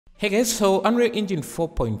Hey guys, so Unreal Engine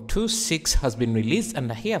 4.26 has been released,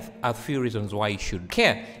 and here are a few reasons why you should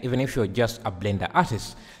care, even if you're just a Blender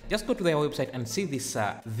artist. Just go to their website and see this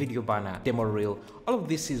video banner, demo reel. All of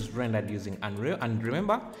this is rendered using Unreal, and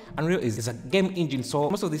remember, Unreal is a game engine,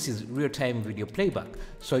 so most of this is real-time video playback.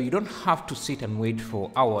 So you don't have to sit and wait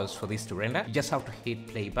for hours for this to render. You just have to hit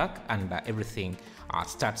playback and everything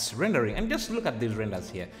starts rendering. And just look at these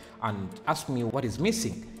renders here and ask me what is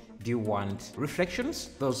missing. Do you want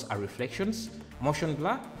reflections? Those are reflections. Motion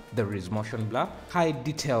blur? There is motion blur. High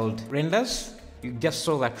detailed renders. You just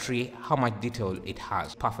saw that tree, how much detail it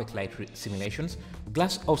has. Perfect light simulations.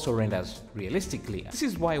 Glass also renders realistically. This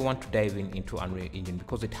is why I want to dive into Unreal Engine,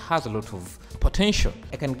 because it has a lot of potential.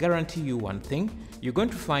 I can guarantee you one thing, you're going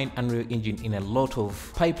to find Unreal Engine in a lot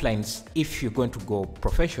of pipelines. If you're going to go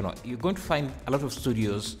professional, you're going to find a lot of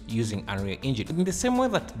studios using Unreal Engine. In the same way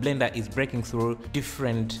that Blender is breaking through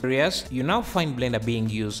different areas, you now find Blender being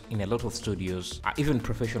used in a lot of studios, even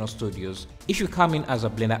professional studios. If you come in as a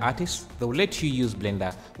Blender artist, they will let you use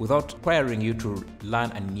Blender without requiring you to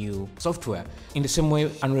learn a new software. In the same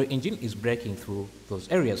way, Unreal Engine is breaking through those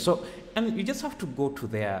areas. So, and you just have to go to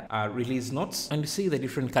their release notes and see the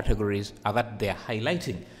different categories that they're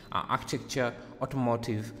highlighting: architecture,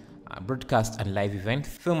 automotive, broadcast and live event,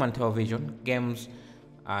 film and television, games,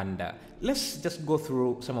 and let's just go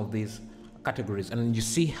through some of these categories and you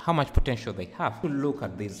see how much potential they have. Look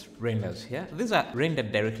at these renders here. These are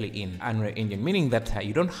rendered directly in Unreal Engine, meaning that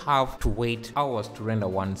you don't have to wait hours to render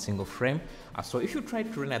one single frame. So if you try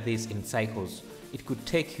to render this in cycles, it could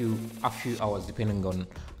take you a few hours depending on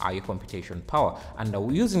your computation power.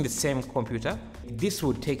 And using the same computer, this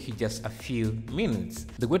would take you just a few minutes.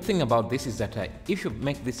 The good thing about this is that if you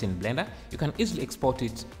make this in Blender, you can easily export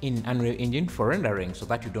it in Unreal Engine for rendering so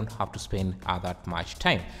that you don't have to spend that much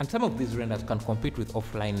time. And some of these renders can compete with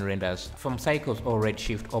offline renders from Cycles or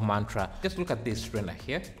Redshift or Mantra. Just look at this render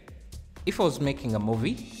here. If I was making a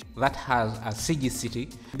movie that has a CG city,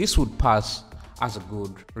 this would pass as a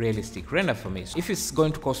good realistic render for me. So if it's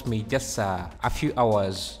going to cost me just a few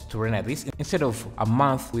hours to render this, instead of a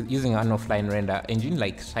month with using an offline render engine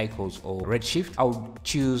like Cycles or Redshift, I would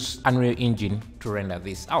choose Unreal Engine to render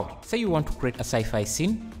this out. Say you want to create a sci-fi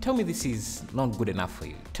scene, tell me this is not good enough for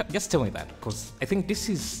you. Just tell me that, because I think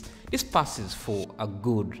this passes for a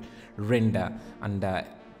good render, and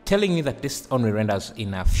telling me that this only renders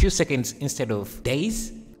in a few seconds instead of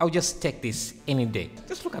days, I'll just take this any day.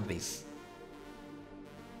 Just look at this.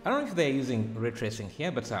 I don't know if they're using ray tracing here,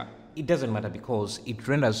 but it doesn't matter because it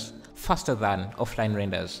renders faster than offline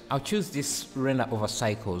renders. I'll choose this render over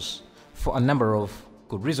Cycles for a number of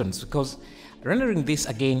good reasons, because rendering this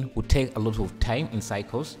again would take a lot of time in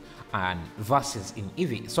Cycles and versus in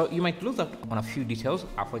Eevee. So you might lose out on a few details.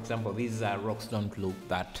 For example, these rocks don't look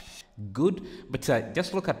that good, but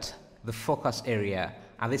just look at the focus area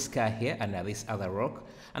and this car here and this other rock.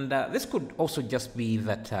 And this could also just be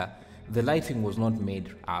that the lighting was not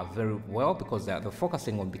made very well, because the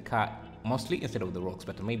focusing on the car mostly instead of the rocks.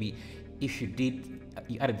 But maybe if you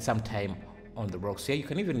added some time on the rocks here, you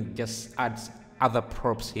can even just add other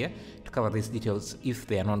props here to cover these details if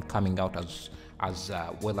they are not coming out as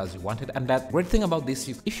well as you wanted. And the great thing about this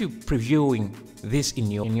is if you're previewing this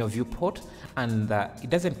in your viewport and it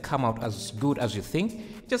doesn't come out as good as you think,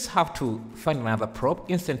 you just have to find another prop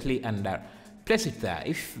instantly and place it there.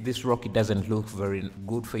 If this rock doesn't look very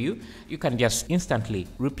good for you, you can just instantly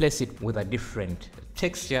replace it with a different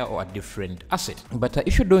texture or a different asset. But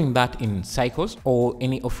if you're doing that in Cycles or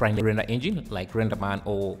any offline render engine like RenderMan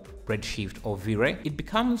or Redshift or V-Ray, it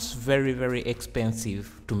becomes very, very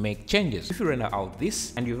expensive to make changes. If you render out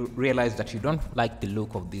this and you realize that you don't like the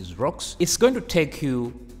look of these rocks, it's going to take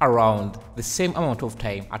you around the same amount of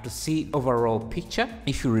time to see overall picture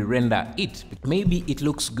if you re-render it. Maybe it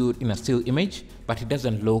looks good in a still image, but it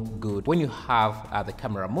doesn't look good when you have the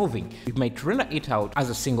camera moving. You might render it out as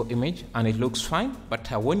a single image and it looks fine, but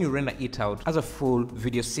when you render it out as a full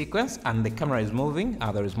video sequence and the camera is moving,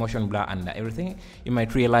 there is motion blur and everything, you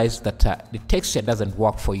might realize that the texture doesn't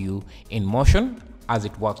work for you in motion as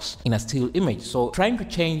it works in a still image. So trying to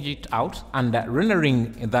change it out and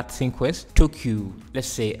rendering that sequence took you, let's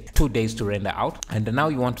say, 2 days to render out, and now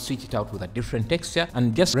you want to switch it out with a different texture,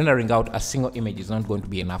 and just rendering out a single image is not going to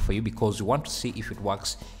be enough for you, because you want to see if it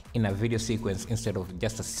works in a video sequence instead of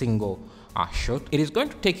just a single shot, it is going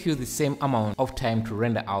to take you the same amount of time to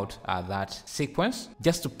render out that sequence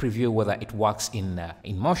just to preview whether it works in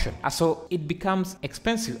motion. So it becomes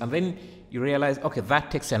expensive, and then you realize, okay, that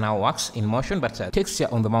texture now works in motion, but texture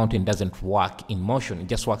on the mountain doesn't work in motion. It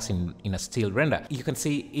just works in a still render. You can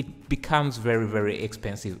see it becomes very, very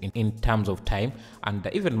expensive in terms of time and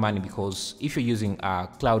even money, because if you're using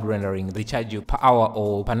cloud rendering, they charge you per hour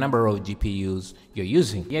or per number of GPUs you're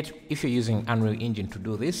using. Yet if you're using Unreal Engine to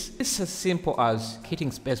do this, it's as simple as hitting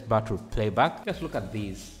spacebar to playback. Just look at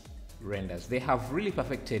these renders. They have really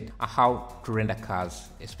perfected how to render cars,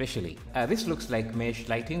 especially. This looks like mesh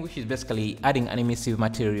lighting, which is basically adding animative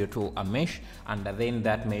material to a mesh, and then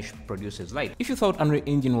that mesh produces light. If you thought Unreal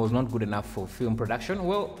Engine was not good enough for film production,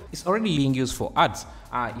 well, it's already being used for ads.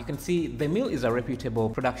 You can see The Mill is a reputable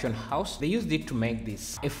production house. They used it to make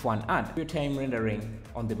this F1 ad, real-time rendering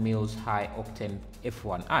on The Mill's high-octane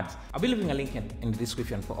F1 ads. I'll be leaving a link in the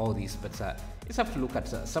description for all these, but just have to look at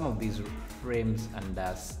some of these frames and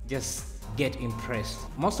just get impressed.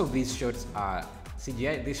 Most of these shots are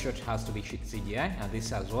CGI. This shot has to be CGI, and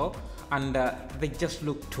this as well, and they just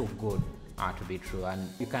look too good to be true. And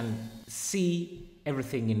you can see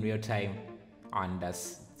everything in real time and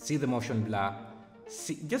see the motion blur,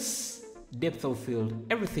 see just depth of field.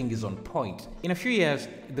 Everything is on point. In a few years,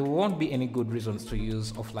 there won't be any good reasons to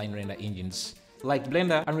use offline render engines. Like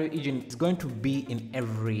Blender, Unreal Engine is going to be in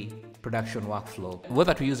every production workflow,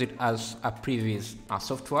 whether to use it as a previous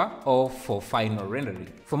software or for final rendering.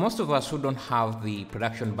 For most of us who don't have the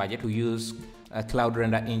production budget to use cloud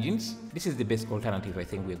render engines, this is the best alternative I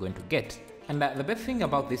think we're going to get. And the best thing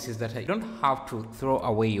about this is that you don't have to throw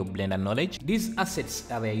away your Blender knowledge. These assets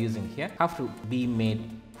that they're using here have to be made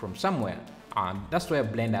from somewhere. And that's where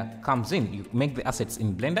Blender comes in. You make the assets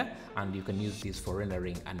in Blender and you can use these for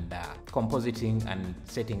rendering and compositing and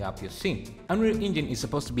setting up your scene. Unreal Engine is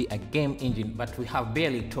supposed to be a game engine, but we have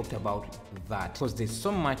barely talked about that because there's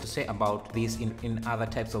so much to say about this in other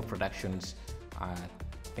types of productions. I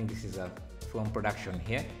think this is a film production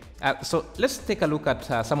here. So let's take a look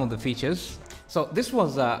at some of the features. So this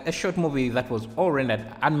was a short movie that was all rendered,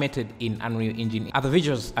 animated in Unreal Engine. Other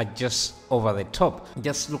visuals are just over the top.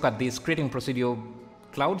 Just look at this, creating procedural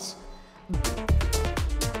clouds.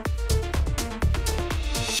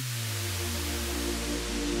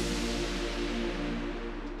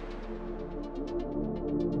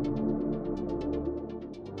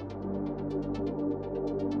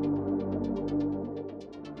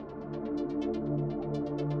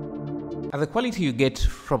 The quality you get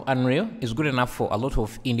from Unreal is good enough for a lot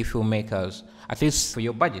of indie filmmakers, at least for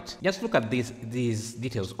your budget. Just look at these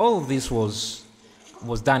details. All of this was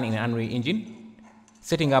done in Unreal Engine,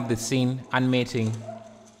 setting up the scene, animating,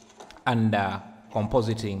 and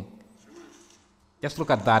compositing. Just look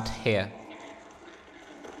at that hair.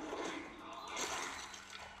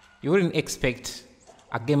 You wouldn't expect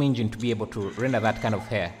a game engine to be able to render that kind of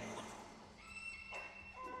hair.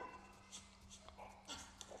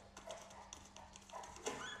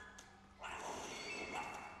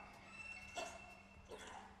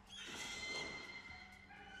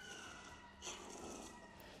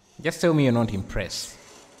 Just tell me you're not impressed.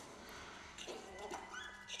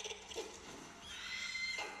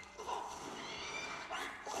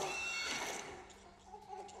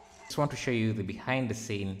 Just want to show you the behind the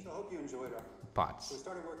scene parts. We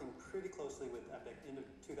started working pretty closely with Epic in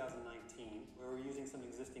 2019, where we're using some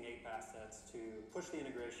existing ape assets to push the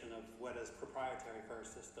integration of Weta's proprietary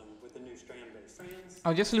first system with the new strand-based strands.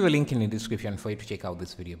 I'll just leave a link in the description for you to check out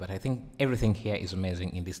this video, but I think everything here is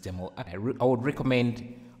amazing in this demo. I would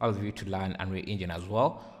recommend all of you to learn Unreal Engine as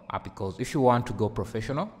well, because if you want to go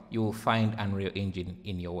professional, you will find Unreal Engine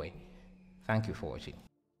in your way. Thank you for watching.